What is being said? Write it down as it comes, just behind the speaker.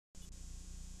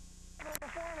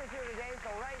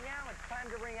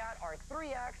got our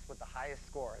 3 acts with the highest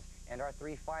scores. And our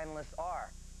 3 finalists are,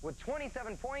 with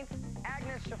 27 points,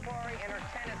 Agnes Shafari and her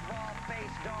tennis ball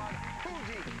face dog,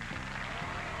 Hugi.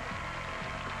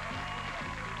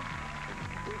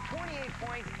 With 28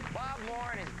 points, Bob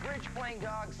Moore and his bridge-playing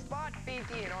dogs, Spot,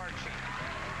 Fifi, and Archie.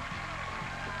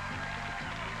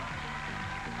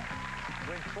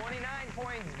 With 29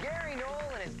 points, Gary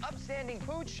Knoll and his upstanding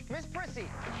pooch, Miss Prissy.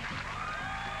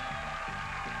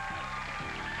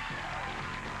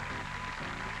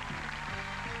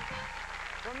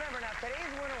 Remember, now,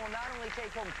 today's winner will not only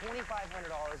take home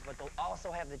 $2,500, but they'll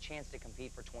also have the chance to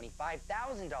compete for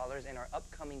 $25,000 in our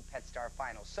upcoming Pet Star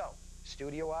Finals. So,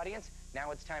 studio audience,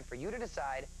 now it's time for you to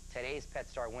decide today's Pet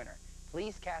Star winner.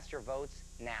 Please cast your votes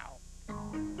now.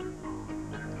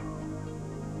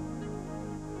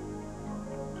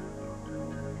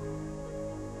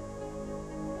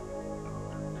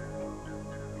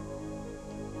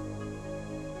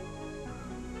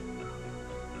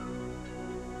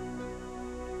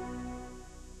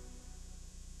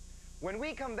 When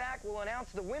we come back, we'll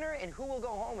announce the winner and who will go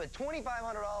home with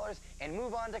 $2,500 and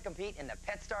move on to compete in the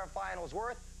Pet Star Finals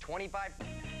worth $25,000.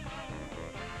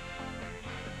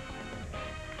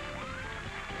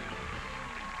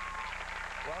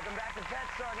 Welcome back to Pet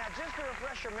Star. Now, just to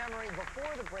refresh your memory,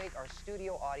 before the break, our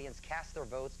studio audience cast their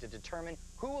votes to determine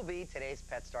who will be today's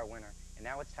Pet Star winner. And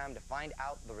now it's time to find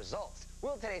out the results.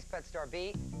 Will today's Pet Star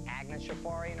be Agnes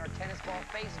Shafari and her tennis ball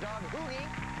face dog, Hugi?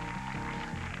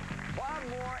 Bob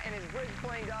Moore and his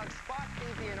bridge-playing dogs, Spot,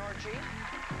 Fifi, and Archie?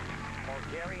 Or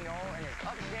Gary Knoll and his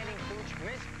upstanding pooch,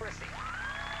 Miss Prissy?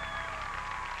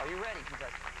 Are you ready,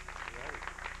 contestants?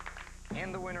 Ready.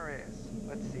 And the winner is,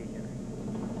 let's see here,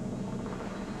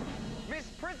 Miss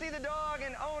Prissy the dog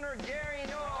and owner Gary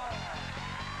Knoll.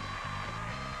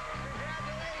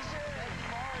 Congratulations!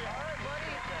 All right,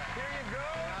 buddy. Here you go.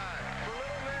 For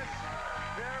little Miss.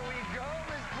 There we go.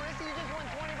 Miss Prissy, you just won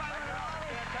 $2,500.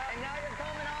 And now you're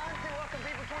coming on to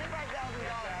compete for $25,000.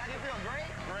 How do you feel?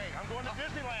 Great? Great. I'm going to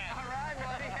Disneyland. All right,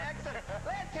 buddy. Excellent.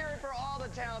 Let's hear it for all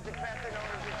the talented pet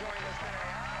owners who joined us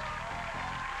today.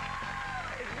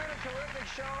 It's been a terrific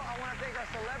show. I want to thank our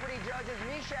celebrity judges,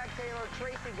 Meshack Taylor,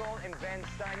 Tracy Gold, and Ben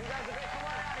Stein. You guys are great.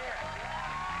 Come on out here.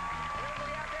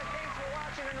 Everybody out there, thanks for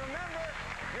watching. And remember,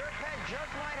 your pet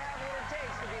just might have what it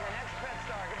takes to be the next Pet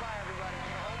Star. Goodbye, everybody.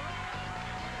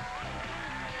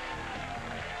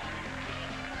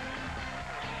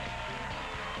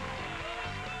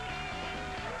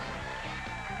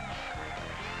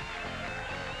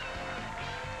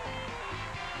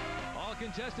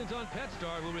 Contestants on Pet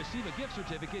Star will receive a gift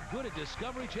certificate good at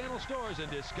Discovery Channel stores and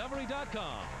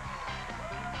Discovery.com.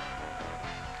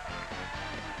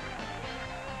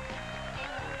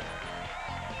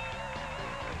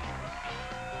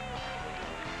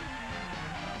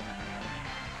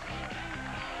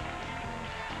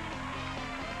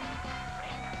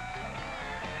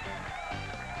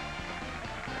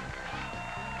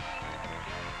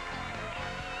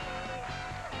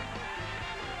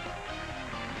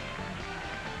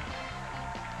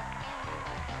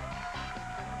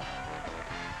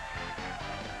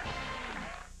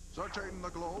 Searching the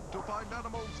globe to find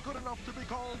animals good enough to be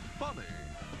called funny.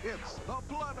 It's the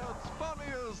planet's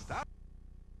funniest